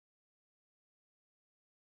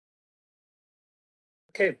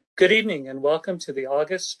Okay, good evening and welcome to the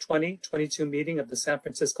August 2022 meeting of the San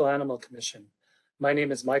Francisco Animal Commission. My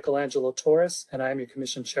name is Michelangelo Torres and I am your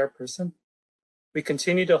commission chairperson. We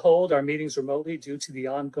continue to hold our meetings remotely due to the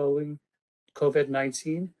ongoing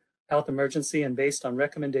COVID-19 health emergency and based on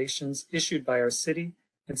recommendations issued by our city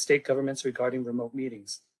and state governments regarding remote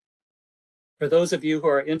meetings. For those of you who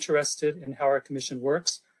are interested in how our commission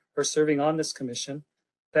works or serving on this commission,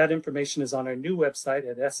 that information is on our new website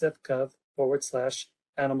at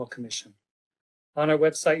sfgov/Animal Commission. On our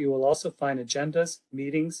website, you will also find agendas,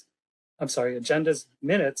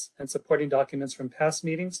 minutes, and supporting documents from past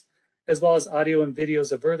meetings, as well as audio and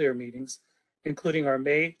videos of earlier meetings, including our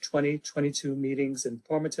May 2022 meeting's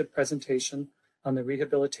informative presentation on the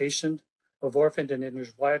rehabilitation of orphaned and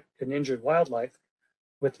injured wildlife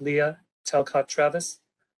with Leah Talcott-Travis,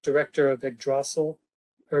 Director of Yggdrasil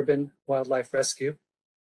Urban Wildlife Rescue,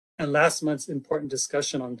 and last month's important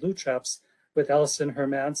discussion on glue traps with Allison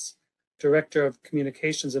Hermans, Director of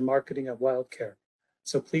Communications and Marketing at WildCare.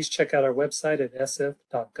 So please check out our website at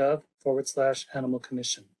sf.gov/Animal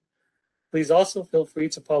Commission. Please also feel free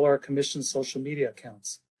to follow our commission's social media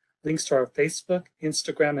accounts. Links to our Facebook,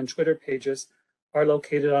 Instagram, and Twitter pages are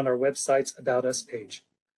located on our website's About Us page,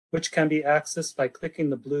 which can be accessed by clicking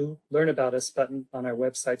the blue Learn About Us button on our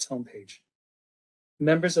website's homepage.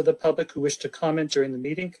 Members of the public who wish to comment during the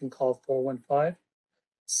meeting can call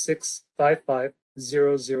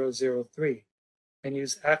 415-655-0003 and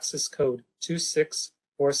use access code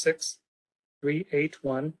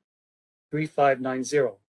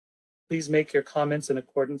 2646-381-3590. Please make your comments in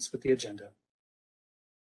accordance with the agenda.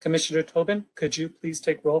 Commissioner Tobin, could you please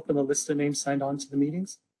take roll from the list of names signed on to the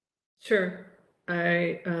meetings? Sure.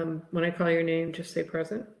 When I call your name, just say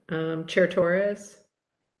present. Chair Torres.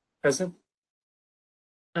 Present.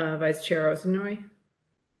 Vice Chair Ozenoi.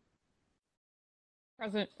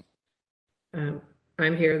 Present. I'm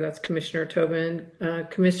here. That's Commissioner Tobin.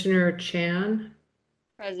 Commissioner Chan.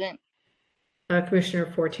 Present. Commissioner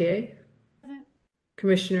Fortier. Present.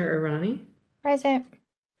 Commissioner Irani. Present.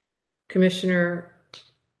 Commissioner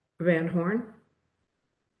Van Horn.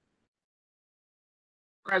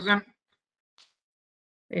 Present.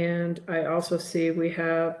 And I also see we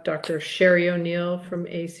have Dr. Sherry O'Neill from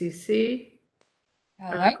ACC.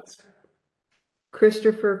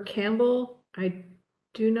 Christopher Campbell, I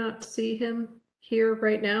do not see him here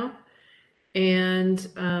right now. And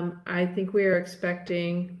I think we are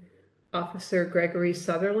expecting Officer Gregory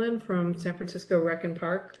Sutherland from San Francisco Rec and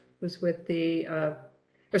Park, who's with the,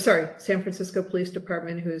 San Francisco Police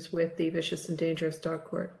Department, who's with the Vicious and Dangerous Dog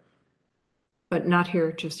Court, but not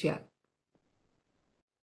here just yet.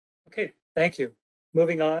 Okay, thank you.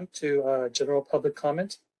 Moving on to general public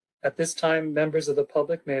comment. At this time, members of the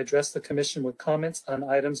public may address the commission with comments on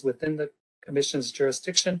items within the commission's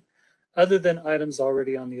jurisdiction, other than items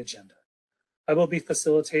already on the agenda. I will be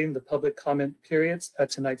facilitating the public comment periods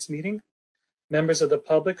at tonight's meeting. Members of the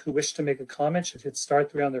public who wish to make a comment should hit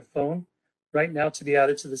 *3 on their phone right now to be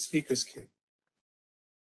added to the speakers queue.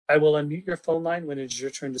 I will unmute your phone line when it is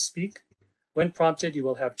your turn to speak. When prompted, you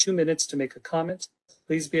will have 2 minutes to make a comment.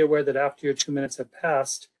 Please be aware that after your 2 minutes have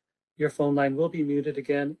passed, your phone line will be muted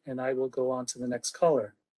again, and I will go on to the next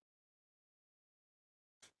caller.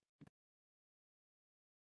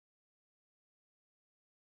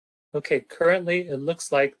 Okay, currently it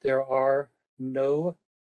looks like there are no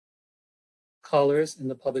callers in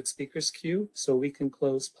the public speakers queue, so we can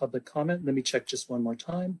close public comment. Let me check just one more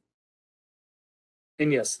time.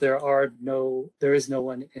 And yes, there is no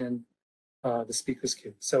one in the speakers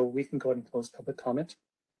queue, so we can go ahead and close public comment.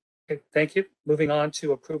 Okay, thank you. Moving on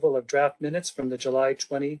to approval of draft minutes from the July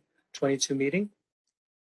 2022 meeting.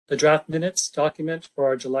 The draft minutes document for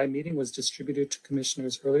our July meeting was distributed to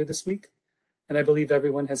commissioners earlier this week, and I believe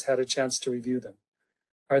everyone has had a chance to review them.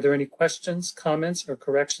 Are there any questions, comments, or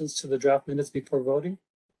corrections to the draft minutes before voting?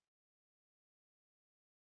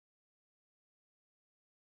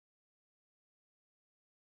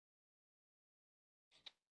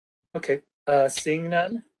 Okay, seeing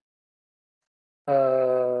none.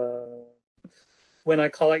 When I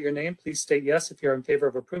call out your name, please state yes if you're in favor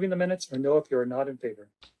of approving the minutes or no if you are not in favor.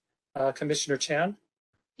 Commissioner Chan?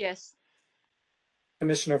 Yes.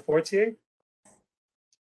 Commissioner Fortier?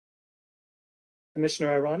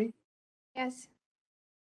 Commissioner Irani? Yes.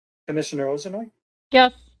 Commissioner Ozenoi?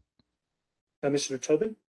 Yes. Commissioner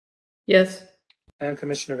Tobin? Yes. And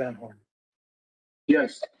Commissioner Van Horn?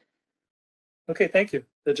 Yes. Okay, thank you.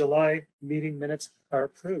 The July meeting minutes are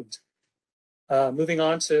approved. Moving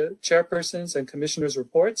on to chairpersons and commissioners'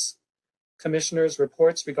 reports. Commissioners'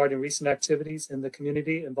 reports regarding recent activities in the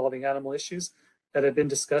community involving animal issues that have been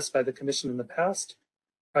discussed by the commission in the past.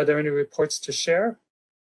 Are there any reports to share?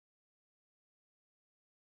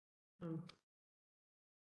 Um,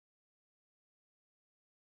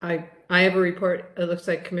 I have a report. It looks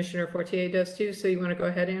like Commissioner Fortier does too. So you want to go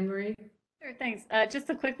ahead, Anne Marie? Sure, thanks. Just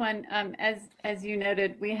a quick one. As you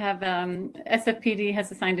noted, we have SFPD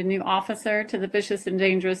has assigned a new officer to the Vicious and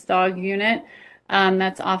Dangerous Dog Unit.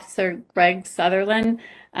 That's Officer Greg Sutherland.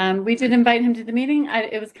 We did invite him to the meeting.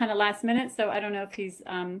 It was kind of last minute, so I don't know if he's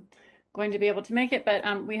going to be able to make it,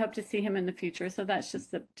 but we hope to see him in the future. So that's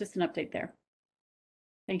just an update there.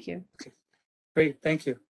 Thank you. Great, thank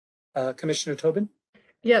you. Commissioner Tobin?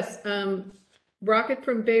 Yes, Rocket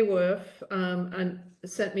from Beowulf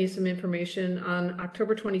sent me some information on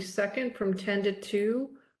October 22nd from 10 to 2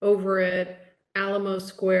 over at Alamo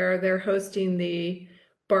Square. They're hosting the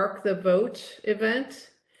Bark the Vote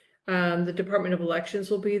event. The Department of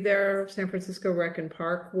Elections will be there. San Francisco Rec and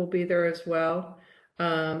Park will be there as well.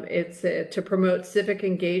 It's to promote civic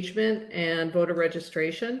engagement and voter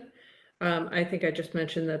registration. I think I just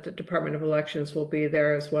mentioned that the Department of Elections will be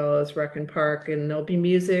there as well as Rec and Park, and there'll be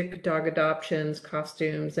music, dog adoptions,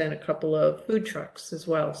 costumes, and a couple of food trucks as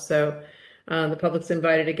well. So the public's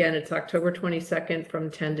invited again. It's October 22nd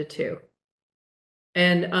from 10 to 2.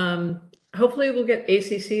 And hopefully we'll get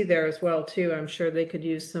ACC there as well too. I'm sure they could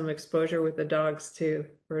use some exposure with the dogs too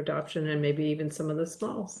for adoption, and maybe even some of the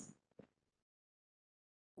smalls.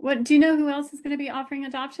 What do you know? Who else is going to be offering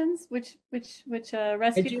adoptions? Which I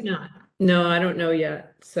rescue? do not. No, I don't know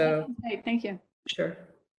yet. So Okay, thank you. sure.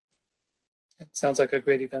 It sounds like a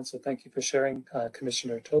great event, so thank you for sharing,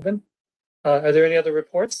 Commissioner Tobin. Are there any other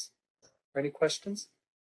reports or any questions?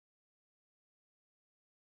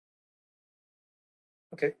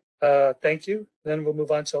 Okay, thank you. Then we'll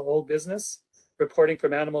move on to old business, reporting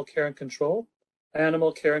from Animal Care and Control.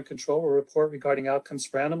 Animal Care and Control will report regarding outcomes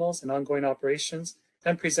for animals and ongoing operations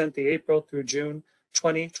and present the April through June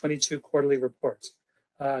 2022 quarterly report.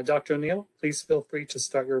 Dr. O'Neill, please feel free to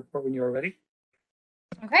start your report when you are ready.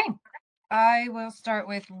 Okay, I will start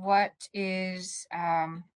with what is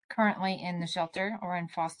currently in the shelter or in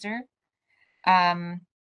foster.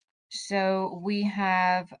 So we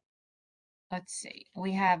have, let's see,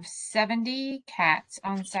 we have 70 cats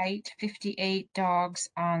on site, 58 dogs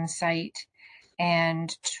on site,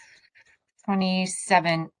 and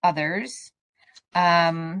 27 others.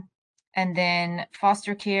 And then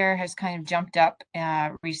foster care has kind of jumped up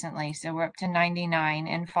recently. So we're up to 99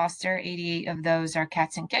 in foster. 88 of those are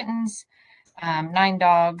cats and kittens, 9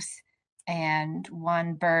 dogs, and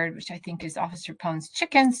 1 bird, which I think is Officer Pone's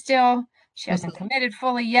chicken still. She hasn't committed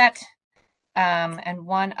fully yet. And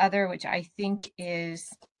 1 other, which I think is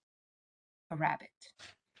a rabbit,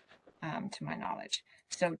 to my knowledge.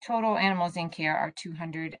 So total animals in care are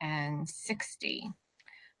 260.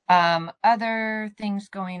 Other things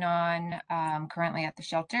going on currently at the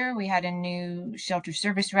shelter. We had a new shelter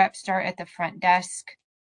service rep start at the front desk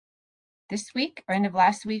this week or end of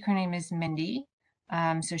last week. Her name is Mindy.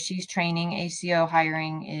 So she's training. ACO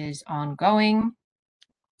hiring is ongoing.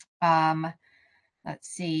 Let's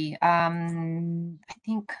see. I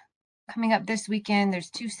think coming up this weekend, there's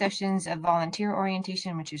 2 sessions of volunteer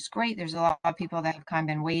orientation, which is great. There's a lot of people that have kind of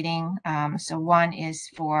been waiting. So one is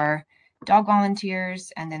for dog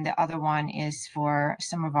volunteers, and then the other one is for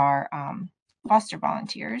some of our foster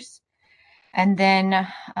volunteers. And then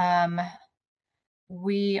I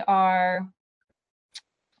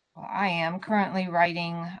am currently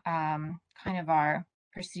writing kind of our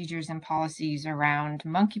procedures and policies around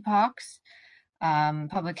monkeypox.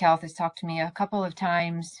 Public Health has talked to me a couple of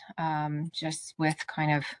times just with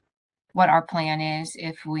kind of what our plan is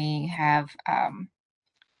if we have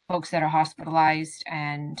folks that are hospitalized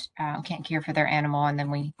and can't care for their animal, and then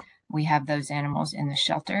we have those animals in the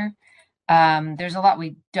shelter. There's a lot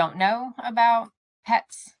we don't know about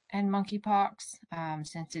pets and monkeypox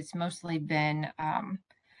since it's mostly been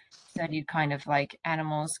studied kind of like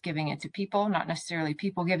animals giving it to people, not necessarily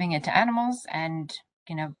people giving it to animals. And,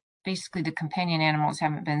 you know, basically the companion animals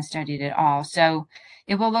haven't been studied at all. So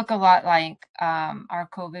it will look a lot like our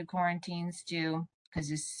COVID quarantines do,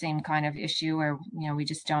 because it's the same kind of issue where, you know, we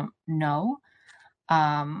just don't know.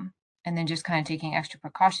 And then just kind of taking extra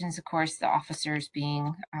precautions, of course, the officers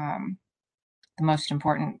being the most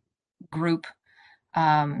important group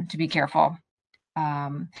to be careful.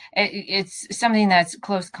 It's something that's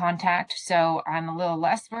close contact, so I'm a little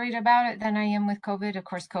less worried about it than I am with COVID. Of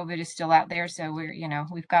course, COVID is still out there, so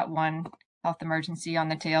we've got one health emergency on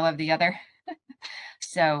the tail of the other.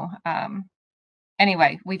 So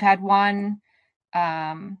anyway, we've had one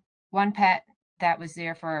pet that was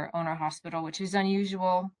there for owner hospital, which is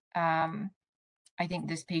unusual. I think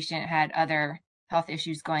this patient had other health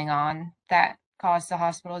issues going on that caused the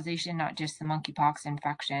hospitalization, not just the monkeypox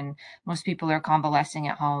infection. Most people are convalescing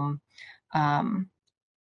at home.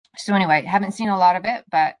 So anyway, haven't seen a lot of it,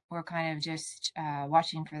 but we're kind of just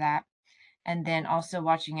watching for that. And then also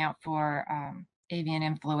watching out for avian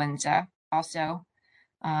influenza. Also,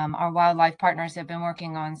 our wildlife partners have been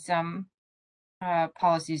working on some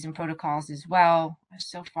policies and protocols as well.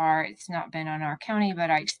 So far, it's not been on our county, but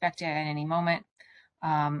I expect it at any moment,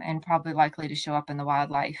 and probably likely to show up in the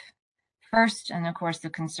wildlife first. And of course, the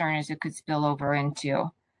concern is it could spill over into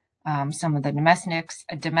some of the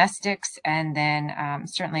domestics, and then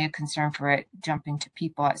certainly a concern for it jumping to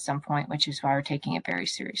people at some point, which is why we're taking it very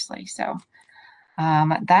seriously. So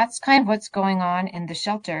that's kind of what's going on in the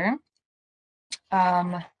shelter.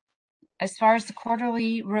 As far as the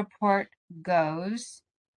quarterly report goes,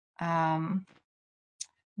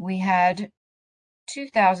 we had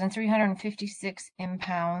 2,356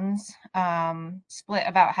 impounds, split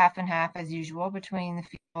about half and half as usual between the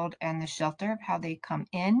field and the shelter of how they come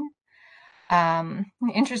in.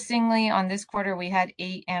 Interestingly, on this quarter, we had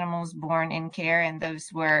 8 animals born in care, and those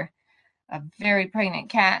were a very pregnant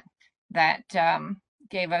cat that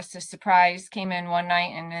gave us a surprise, came in one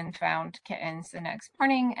night and then found kittens the next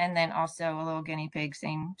morning, and then also a little guinea pig,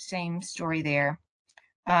 same story there.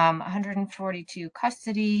 142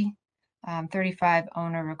 custody, 35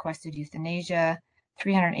 owner requested euthanasia,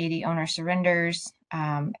 380 owner surrenders,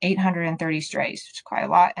 830 strays, which is quite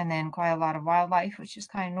a lot, and then quite a lot of wildlife, which is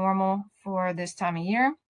kind of normal for this time of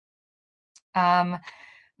year.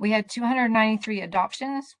 We had 293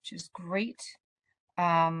 adoptions, which is great.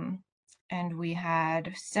 And we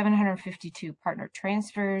had 752 partner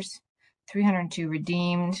transfers, 302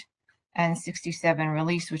 redeemed, and 67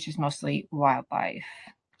 released, which is mostly wildlife.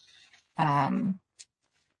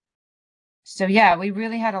 So yeah, we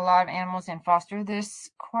really had a lot of animals in foster this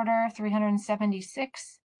quarter,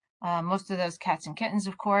 376. Most of those cats and kittens,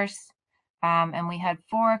 of course. And we had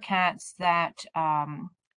 4 cats that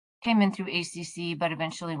came in through ACC, but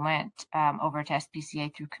eventually went over to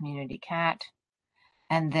SPCA through Community Cat.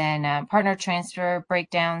 And then partner transfer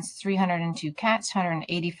breakdowns, 302 cats,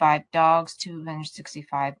 185 dogs,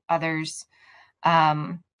 265 others,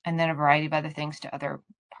 and then a variety of other things to other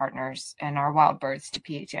partners, and our wild birds to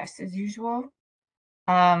PHS as usual.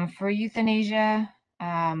 For euthanasia,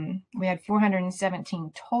 we had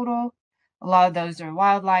 417 total. A lot of those are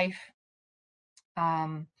wildlife.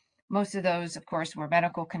 Most of those, of course, were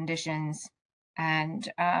medical conditions,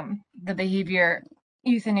 and the behavior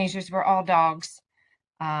euthanasias were all dogs.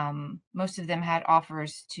 Most of them had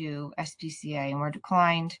offers to SPCA and were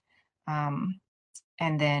declined.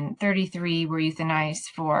 And then 33 were euthanized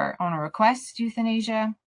for owner request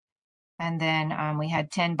euthanasia. And then we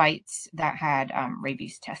had 10 bites that had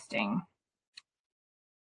rabies testing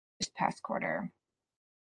this past quarter.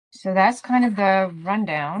 So that's kind of the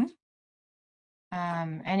rundown.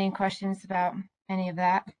 Any questions about any of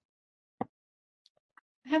that?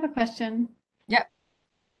 I have a question. Yep.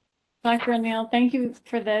 Dr. O'Neill, thank you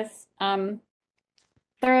for this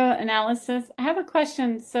thorough analysis. I have a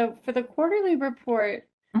question. So for the quarterly report,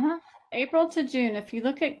 April to June, if you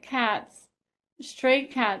look at cats, stray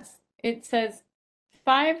cats, it says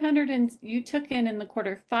 500, and you took in the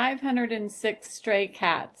quarter 506 stray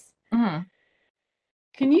cats.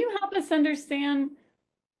 Can you help us understand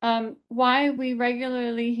why we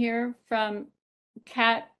regularly hear from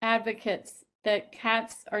cat advocates that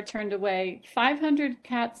cats are turned away? 500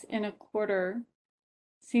 cats in a quarter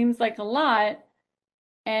seems like a lot,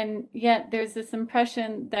 and yet there's this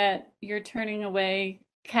impression that you're turning away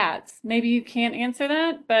cats. Maybe you can't answer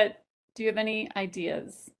that, but do you have any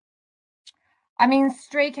ideas? I mean,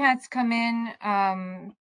 stray cats come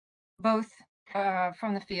in both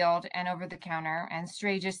from the field and over the counter, and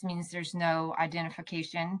stray just means there's no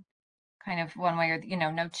identification, kind of one way or,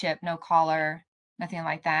 no chip, no collar, nothing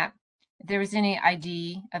like that. If there was any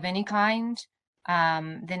ID of any kind,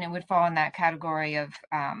 then it would fall in that category of,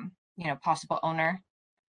 possible owner.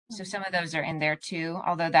 So some of those are in there too,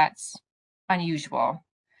 although that's unusual.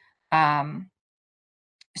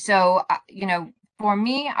 So, for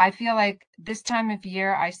me, I feel like this time of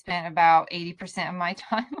year, I spent about 80% of my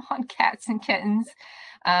time on cats and kittens.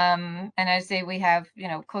 And I'd say we have,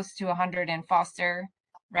 close to 100 in foster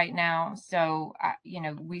right now. So,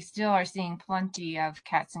 we still are seeing plenty of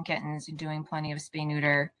cats and kittens and doing plenty of spay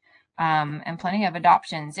neuter, and plenty of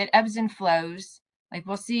adoptions. It ebbs and flows. Like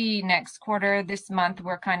we'll see next quarter, this month,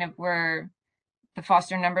 where the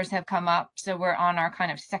foster numbers have come up. So we're on our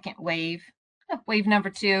kind of second wave number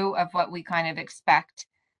 2 of what we kind of expect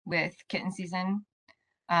with kitten season.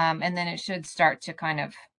 And then it should start to kind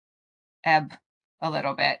of ebb a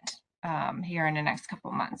little bit. here in the next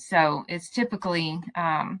couple of months. So it's typically,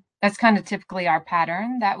 that's kind of typically our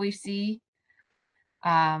pattern that we see.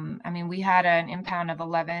 I mean, we had an impound of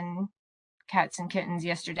 11 cats and kittens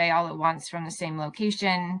yesterday all at once from the same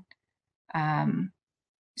location.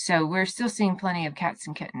 So we're still seeing plenty of cats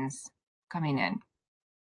and kittens coming in.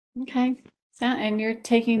 Okay. So, and you're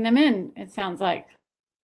taking them in, it sounds like.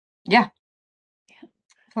 Yeah.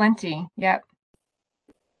 Plenty. Yep.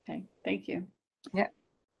 Okay. Thank you.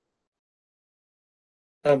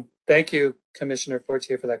 Thank you, Commissioner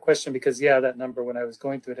Fortier, for that question, because yeah, that number, when I was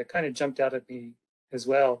going through it, it kind of jumped out at me as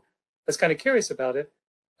well. I was kind of curious about it.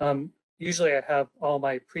 Usually I have all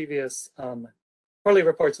my previous quarterly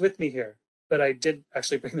reports with me here, but I did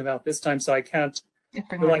actually bring them out this time, so I can't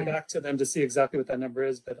rely back to them to see exactly what that number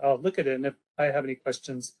is, but I'll look at it, and if I have any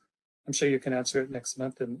questions, I'm sure you can answer it next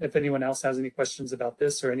month. And if anyone else has any questions about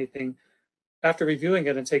this or anything, after reviewing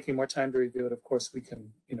it and taking more time to review it, of course, we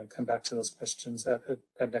can, come back to those questions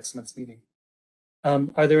at next month's meeting.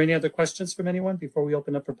 Are there any other questions from anyone before we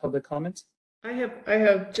open up for public comment? I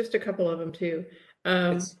have just a couple of them too.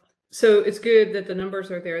 Yes. So it's good that the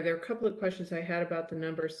numbers are there. There are a couple of questions I had about the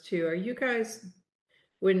numbers too. Are you guys,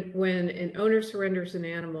 when an owner surrenders an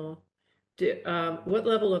animal, what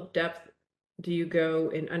level of depth do you go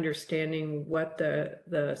in understanding what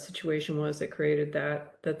the situation was that created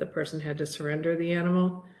that the person had to surrender the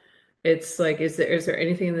animal? It's like, is there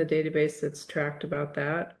anything in the database that's tracked about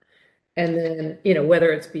that? And then,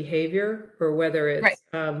 whether it's behavior or whether it's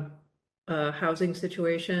a housing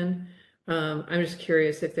situation. I'm just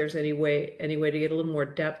curious if there's any way to get a little more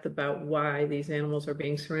depth about why these animals are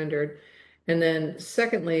being surrendered. And then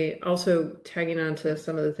secondly, also tagging on to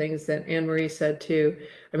some of the things that Anne Marie said too.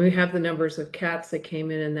 I mean, we have the numbers of cats that came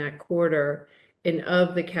in that quarter, and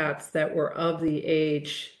of the cats that were of the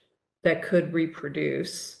age that could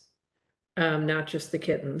reproduce, not just the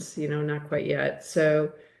kittens, not quite yet.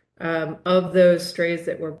 So of those strays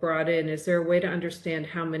that were brought in, is there a way to understand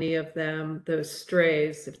how many of them, those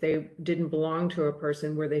strays, if they didn't belong to a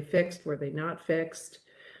person, were they fixed? Were they not fixed?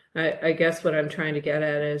 I guess what I'm trying to get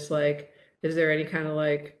at is like, is there any kind of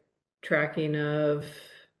like tracking of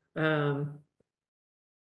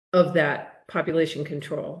that population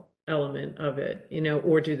control element of it,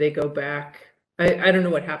 or do they go back? I don't know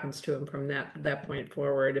what happens to them from that point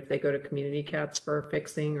forward, if they go to community cats for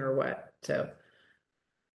fixing or what. So.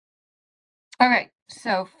 Okay,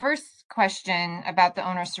 so first question about the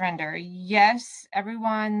owner surrender. Yes,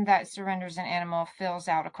 everyone that surrenders an animal fills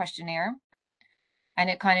out a questionnaire, and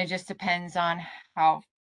it kind of just depends on how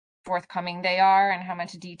forthcoming they are and how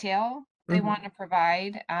much detail they want to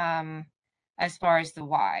provide as far as the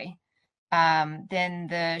why. Then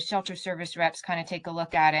the shelter service reps kind of take a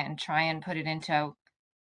look at it and try and put it into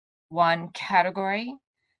one category.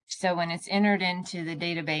 So when it's entered into the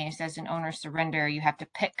database as an owner surrender, you have to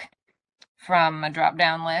pick from a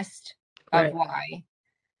drop-down list of why.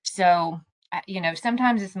 So,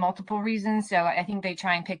 sometimes it's multiple reasons. So I think they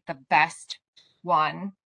try and pick the best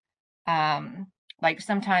one. Like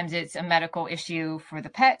sometimes it's a medical issue for the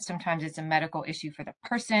pet. Sometimes it's a medical issue for the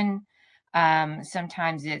person.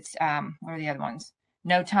 Sometimes it's, what are the other ones?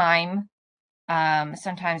 No time.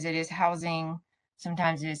 Sometimes it is housing.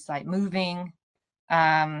 Sometimes it's like moving.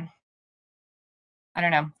 I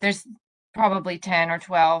don't know. There's probably 10 or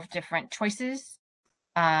 12 different choices.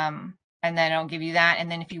 And then it'll give you that.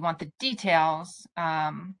 And then if you want the details,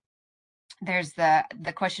 there's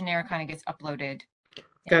the questionnaire kind of gets uploaded.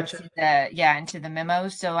 Gotcha. Into the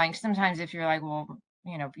memos. So like sometimes if you're like, well,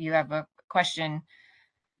 you have a question,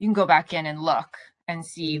 you can go back in and look and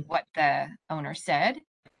see what the owner said.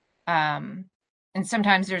 And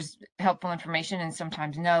sometimes there's helpful information and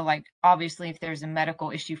sometimes no. Like obviously if there's a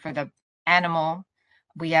medical issue for the animal,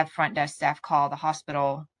 we have front desk staff call the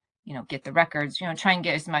hospital, get the records, try and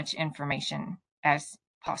get as much information as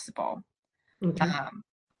possible. Okay.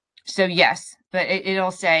 So yes, but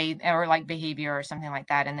it'll say, or like behavior or something like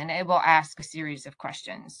that. And then it will ask a series of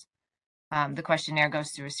questions. The questionnaire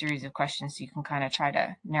goes through a series of questions, so you can kind of try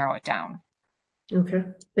to narrow it down. Okay,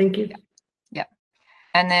 thank you. Yep.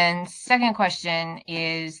 And then second question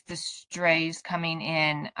is the strays coming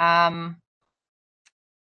in.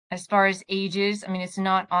 As far as ages, I mean, it's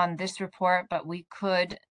not on this report, but we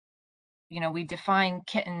could, we define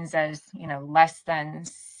kittens as, less than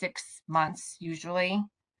 6 months usually.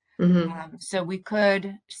 So we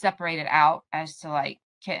could separate it out as to like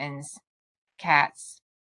kittens, cats.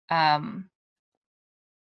 I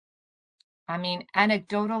mean,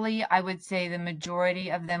 anecdotally, I would say the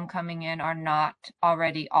majority of them coming in are not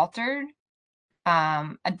already altered.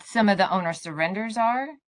 And some of the owner surrenders are,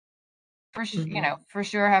 for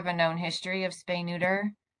sure have a known history of spay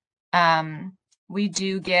neuter. We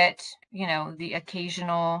do get, you know, the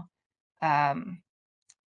occasional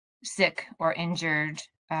sick or injured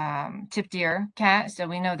tipped ear cat. So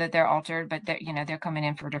we know that they're altered, but they're, you know, they're coming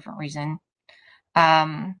in for a different reason.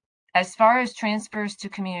 As far as transfers to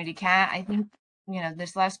community cat, I think, you know,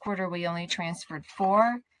 this last quarter we only transferred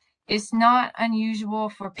 4. It's not unusual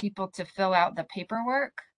for people to fill out the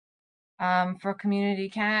paperwork for community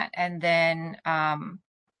cat, and then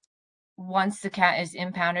once the cat is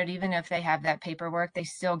impounded, even if they have that paperwork, they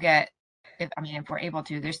still get, if we're able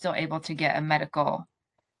to, they're still able to get a medical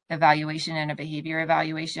evaluation and a behavior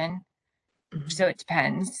evaluation. So it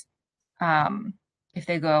depends if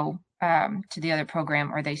they go to the other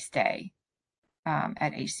program or they stay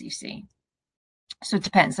at ACC. So it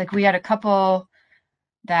depends. Like we had a couple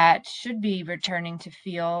that should be returning to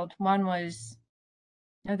field. One was,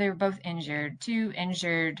 no, they were both injured. 2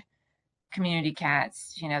 injured community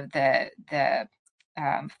cats. You know, the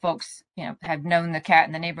folks, you know, have known the cat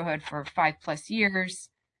in the neighborhood for 5+ years.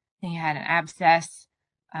 He had an abscess,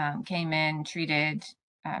 came in, treated,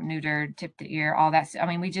 neutered, tipped the ear, all that. I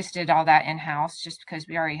mean, we just did all that in-house just because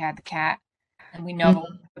we already had the cat. And we know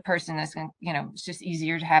the person that's going to, you know, it's just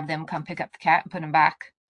easier to have them come pick up the cat and put him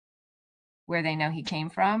back where they know he came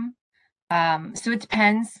from. So it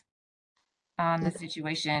depends on the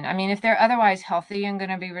situation. I mean, if they're otherwise healthy and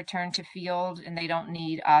going to be returned to field and they don't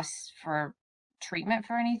need us for treatment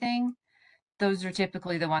for anything, those are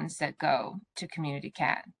typically the ones that go to community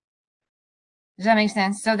cat. Does that make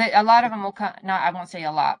sense? So that a lot of them will come, not, I won't say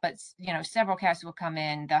a lot, but you know, several cats will come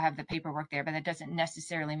in, they'll have the paperwork there, but that doesn't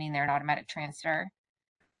necessarily mean they're an automatic transfer.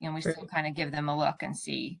 You know, we still kind of give them a look and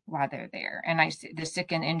see why they're there. And the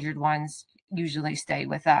sick and injured ones usually stay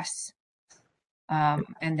with us.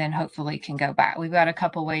 And then hopefully can go back. We've got a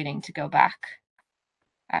couple waiting to go back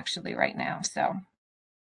actually right now. So.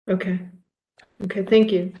 Okay. Okay.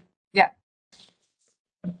 Thank you. Yeah.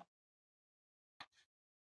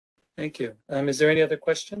 Thank you. Is there any other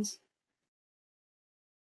questions?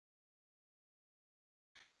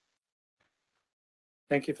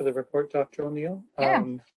 Thank you for the report, Dr. O'Neill. Yeah.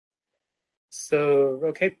 So,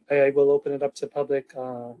 okay, I will open it up to public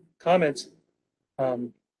comment,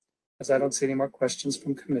 as I don't see any more questions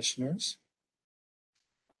from commissioners.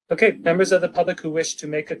 Okay, members of the public who wish to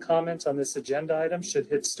make a comment on this agenda item should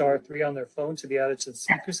hit *3 on their phone to be added to the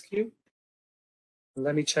speakers queue.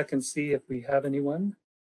 Let me check and see if we have anyone.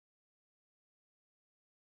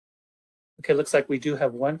 Okay, looks like we do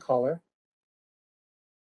have one caller.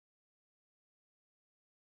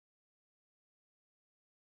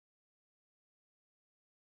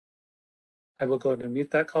 I will go ahead and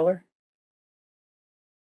mute that caller.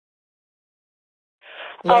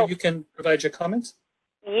 Hello, you can provide your comments.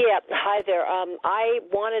 Yeah, hi there.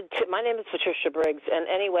 My name is Patricia Briggs, and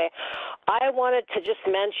anyway, I wanted to just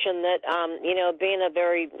mention that, you know, being a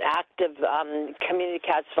very active community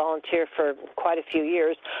cats volunteer for quite a few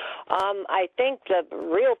years, I think the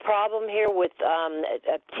real problem here with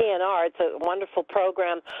TNR, it's a wonderful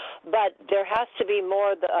program, but there has to be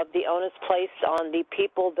more of the onus placed on the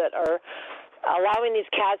people that are allowing these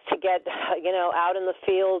cats to get, you know, out in the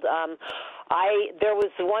field. There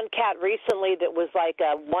was one cat recently that was like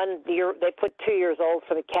a 1 year, they put 2 years old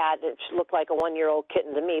for the cat. It looked like a 1-year-old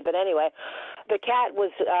kitten to me. But anyway, the cat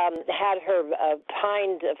was, had her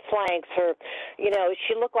hind flanks, her, you know,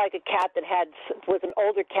 she looked like a cat that was an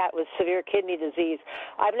older cat with severe kidney disease.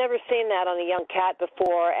 I've never seen that on a young cat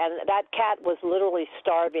before, and that cat was literally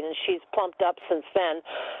starving, and she's plumped up since then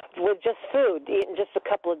with just food, eaten just a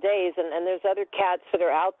couple of days. And there's other cats that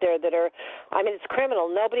are out there that are, I mean, it's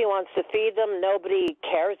criminal. Nobody wants to feed them. Nobody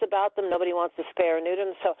cares about them. Nobody wants to spay or neuter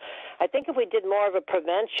them. So I think if we did more of a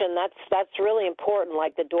prevention, that's really important,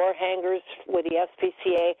 like the door hangers with the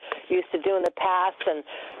SPCA used to do in the past, and,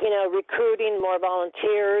 you know, recruiting more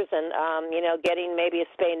volunteers and, you know, getting maybe a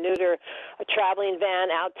spay and neuter a traveling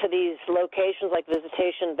van out to these locations like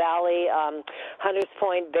Visitation Valley, Hunters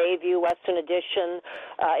Point, Bayview, Western Addition,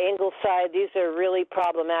 Ingleside. These are really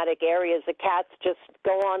problematic areas. The cats just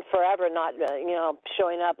go on forever, not, you know,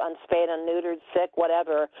 showing up unspayed, unneutered, sick,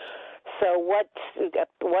 whatever. So what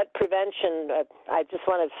prevention, I just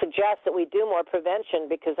want to suggest that we do more prevention,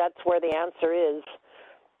 because that's where the answer is.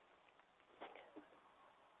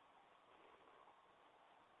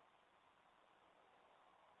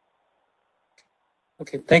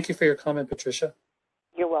 Okay, thank you for your comment, Patricia.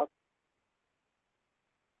 You're welcome.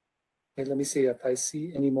 Okay, let me see if I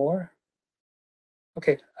see any more.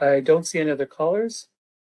 Okay, I don't see any other callers,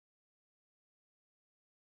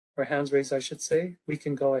 or hands raised, I should say. We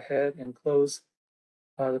can go ahead and close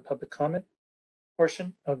the public comment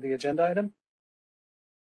portion of the agenda item.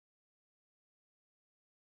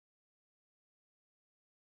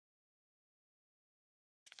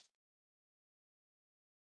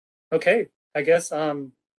 Okay, I guess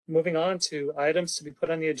moving on to items to be put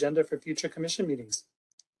on the agenda for future commission meetings.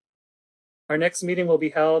 Our next meeting will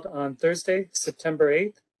be held on Thursday, September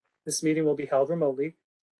 8th. This meeting will be held remotely.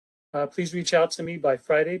 Please reach out to me by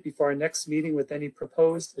Friday before our next meeting with any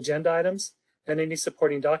proposed agenda items and any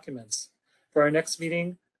supporting documents. For our next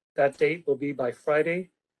meeting, that date will be by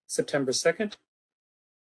Friday, September 2nd.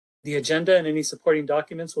 The agenda and any supporting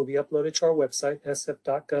documents will be uploaded to our website,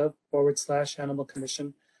 sf.gov/animal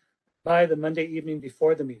commission, by the Monday evening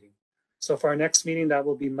before the meeting. So for our next meeting, that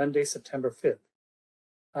will be Monday, September 5th.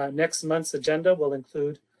 Next month's agenda will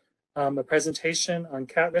include a presentation on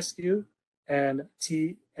cat rescue and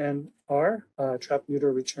TNR, trap,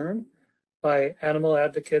 neuter, return, by animal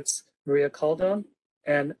advocates Maria Caldon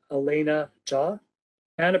and Elena Jha,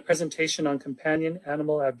 and a presentation on companion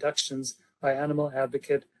animal abductions by animal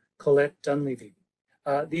advocate Colette Dunleavy.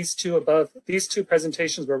 These two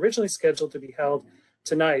presentations were originally scheduled to be held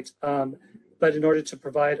tonight, but in order to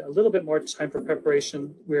provide a little bit more time for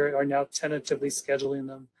preparation, we are now tentatively scheduling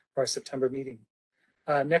them for our September meeting.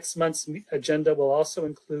 Next month's agenda will also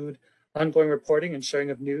include ongoing reporting and sharing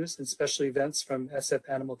of news and special events from SF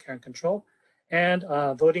Animal Care and Control, and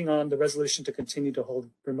voting on the resolution to continue to hold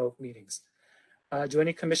remote meetings. Do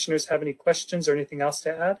any commissioners have any questions or anything else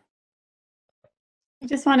to add? I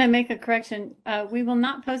just want to make a correction. We will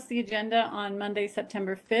not post the agenda on Monday,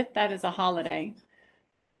 September 5th. That is a holiday.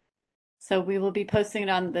 So we will be posting it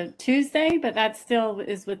on the Tuesday, but that still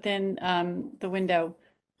is within the window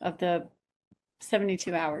of the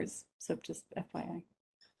 72 hours. So just FYI.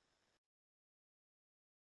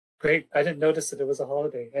 Great. I didn't notice that it was a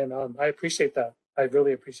holiday, and I appreciate that. I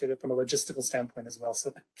really appreciate it from a logistical standpoint as well.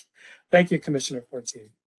 So thank you, Commissioner Fortier.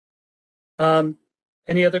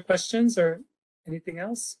 Any other questions or anything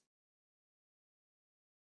else?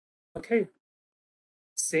 Okay.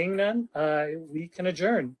 Seeing none, we can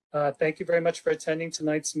adjourn. Thank you very much for attending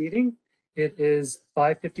tonight's meeting. It is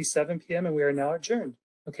 5:57 p.m. and we are now adjourned.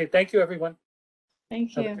 Okay, thank you, everyone.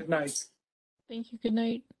 Thank Have you. a good night. Thank you. Good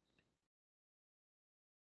night.